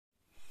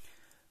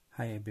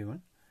Hi everyone.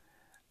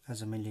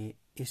 आज मैले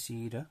SE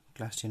र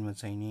क्लास 10 मा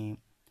चाहिने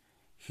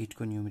heat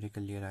को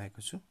numerical लिएर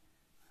आएको छु.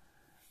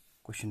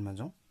 Question मा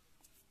जाउँ.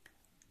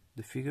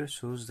 The figure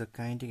shows the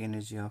kinetic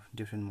energy of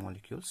different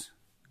molecules.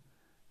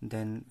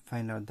 Then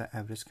find out the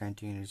average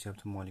kinetic energy of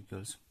the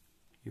molecules.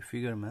 यो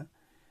figure मा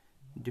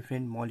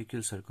different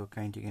molecules हरुको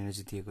kinetic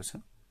energy दिएको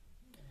छ.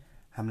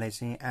 हामीलाई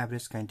चाहिँ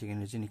average kinetic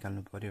energy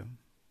निकाल्नु पर्यो.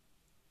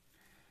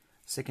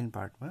 Second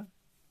part मा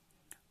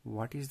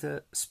what is the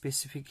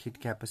specific heat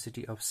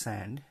capacity of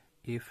sand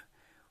if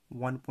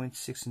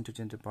 1.6 into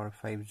 10 to the power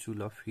 5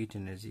 joule of heat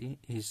energy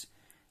is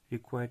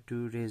required to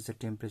raise the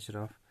temperature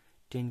of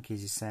 10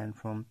 kg sand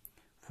from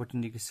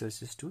 14 degrees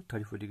Celsius to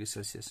 34 degrees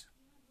Celsius.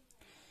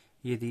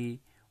 यदि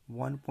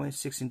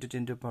 1.6 into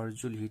 10 to the power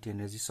joule heat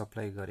energy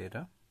supply गरेर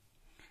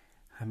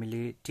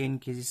हामीले 10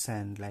 kg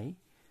sand लाई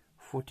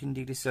 14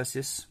 degrees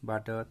Celsius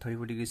बाट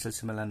 34 degrees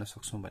Celsius मा लान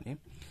सक्छौं भने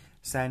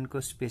sand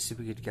को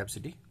specific heat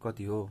capacity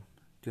कति हो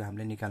त्यो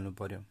हामीले निकाल्नु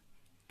पर्यो.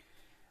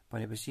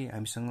 भनेपछि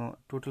हामीसँग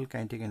टोटल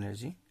काइनेटिक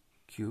एनर्जी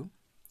Q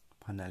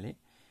भन्नाले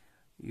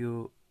यो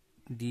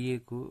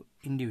दिएको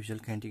इन्डिभिजुअल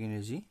काइनेटिक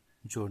एनर्जी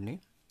जोड्ने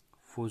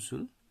 4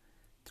 जुल,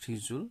 3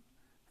 जुल,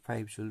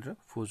 5 जुल र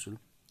 4 जुल.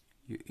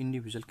 यो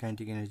इन्डिभिजुअल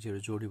काइनेटिक एनर्जीहरु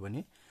जोड्यो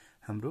भने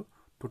हाम्रो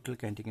टोटल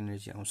काइनेटिक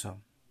एनर्जी आउँछ.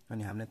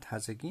 अनि हामीलाई थाहा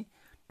छ कि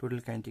टोटल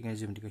काइनेटिक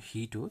एनर्जी भनेको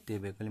हिट हो, त्यही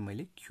भएकोले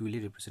मैले Q ले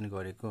रिप्रेजेन्ट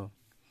गरेको.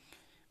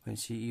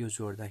 भनेपछि यो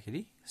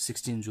जोड्दाखेरि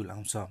 16 जुल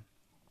आउँछ.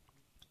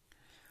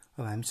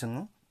 अब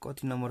हामीसँग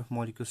कति नम्बर अफ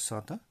मोलिक्युल्स छ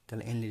त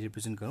त्यसलाई n ले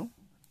रिप्रेजेन्ट गरौँ.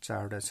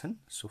 4 वटा छन्,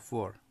 सो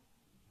 4.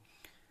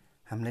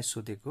 हामीलाई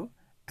सोधेको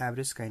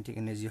average kinetic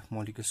energy of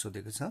molecules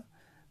सोधेको छ.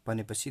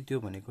 भनेपछि त्यो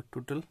भनेको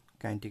total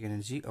kinetic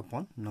energy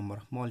upon number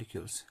of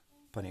molecules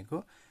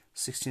भनेको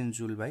 16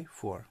 जुल बाइ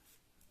 4.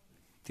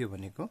 त्यो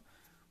भनेको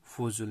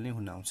 4 जुल नै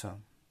हुन आउँछ.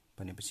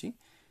 भनेपछि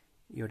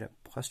एउटा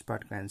फर्स्ट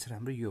पार्टको आन्सर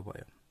हाम्रो यो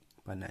भयो.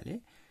 भन्नाले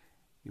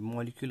यो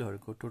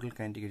मोलिक्युलहरुको total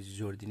kinetic energy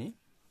जोड्दिने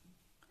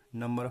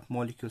number of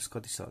molecules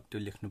कति छ त्यो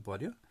लेख्नु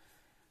पर्यो.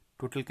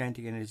 Total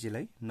kinetic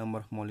एनर्जीलाई number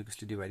of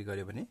मोलिक्युल्सले divide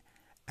गर्यो भने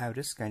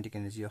average kinetic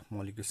energy of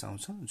molecules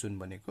आउँछ जुन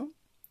भनेको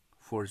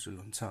 4 जुल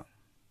हुन्छ.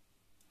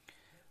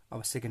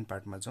 अब सेकेन्ड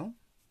पार्टमा जाउँ.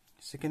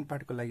 सेकेन्ड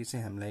पार्टको लागि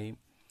चाहिँ हामीलाई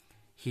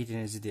हिट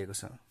एनर्जी दिएको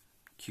छ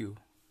Q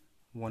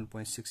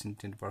 1.6 into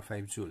 10 to the power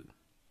 5 जुल.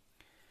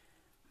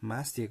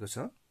 मास दिएको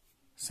छ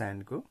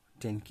स्यान्डको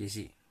 10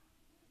 kg.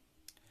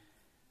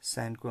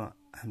 स्यान्डको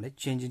हामीलाई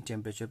चेन्ज इन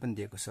टेम्परेचर पनि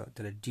दिएको छ.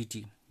 त्यसलाई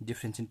DT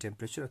डिफरेन्स इन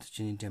टेम्परेचर अथवा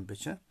चेन्ज इन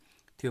टेम्परेचर.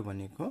 त्यो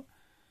भनेको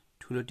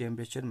ठूलो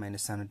टेम्परेचर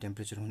माइनस सानो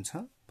टेम्परेचर हुन्छ.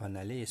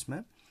 भन्नाले यसमा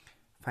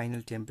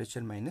final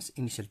temperature minus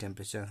initial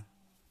temperature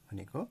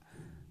भनेको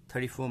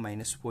 34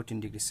 माइनस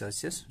 14 डिग्री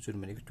सेल्सियस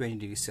जुन भनेको 20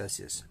 डिग्री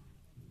सेल्सियस.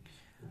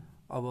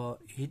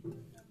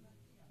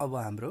 अब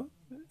हाम्रो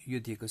यो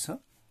दिएको छ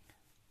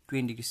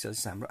 20 डिग्री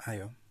सेल्सियस हाम्रो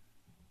आयो.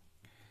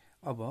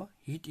 अब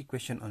हिट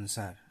इक्वेसन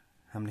अनुसार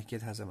हामीलाई के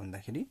थाहा छ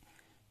भन्दाखेरि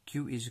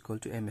Q is equal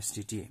to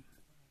msdt.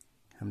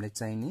 हामीलाई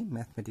चाहिने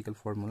म्याथमेटिकल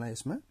फर्मुला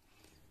यसमा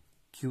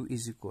Q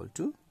is equal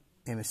to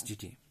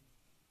msdt.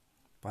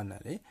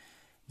 भन्नाले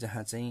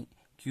जहाँ चाहिँ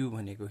Q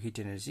भनेको हिट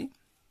एनर्जी,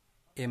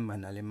 m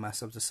भन्नाले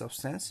mass of the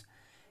substance,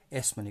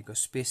 s भनेको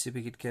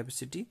स्पेसिफिक हिट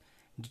क्यापेसिटी,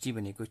 dt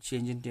भनेको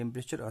चेन्ज इन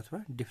टेम्परेचर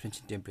अथवा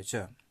डिफरेन्स इन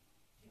टेम्परेचर.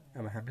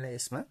 अब हामीलाई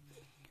यसमा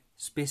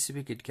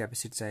स्पेसिफिक हिट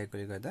क्यापेसिटी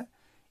चाहिएकोले गर्दा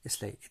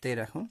यसलाई यतै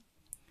राखौं.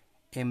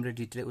 m र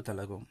dt लाई उता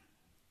लगाउँ.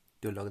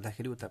 त्यो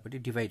लाग्दाखेरि उतापटि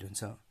डिवाइड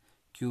हुन्छ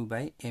Q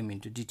by m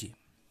into dt.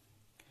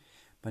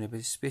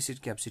 भनेपछि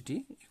specific capacity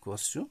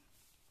equals to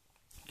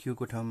Q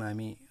को ठाउँमा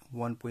हामी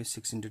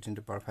 1.6 into 10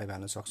 to the power 5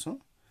 हाल्न सक्छौं.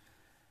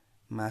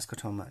 मास को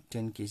ठाउँमा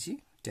 10 kg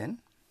 10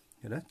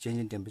 र चेन्ज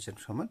इन टेम्परेचर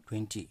ठाउँमा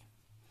 20.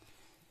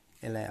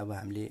 यसलाई अब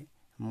हामीले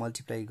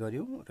मल्टिप्लाई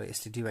गर्यौं र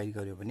यसले डिवाइड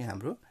गर्यो भने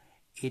हाम्रो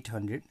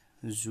 800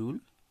 जुल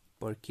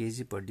पर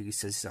केजी पर डिग्री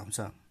सेल्सियस आउँछ.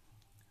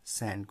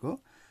 स्यान्डको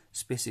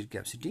स्पेसिफिक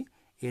क्यापेसिटी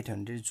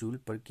 800 जुल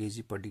पर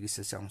केजी पर डिग्री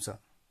सेल्सियस आउँछ.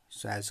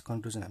 So as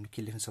conclusion हामीले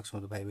के लेख्न सक्छौं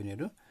त भाइ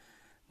बहिनीहरु,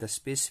 the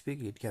specific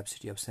heat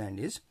capacity of sand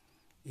is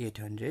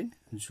 800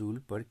 joule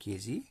per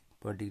kg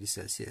per degree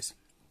Celsius.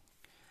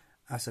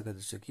 आशा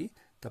गर्दछु कि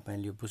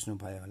तपाईले यो बुझ्नु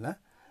भयो होला.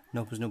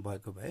 नबुझ्नु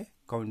भएको भए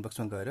कमेन्ट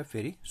बक्समा गएर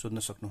फेरि सोध्न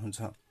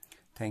सक्नुहुन्छ.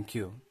 Thank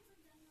you.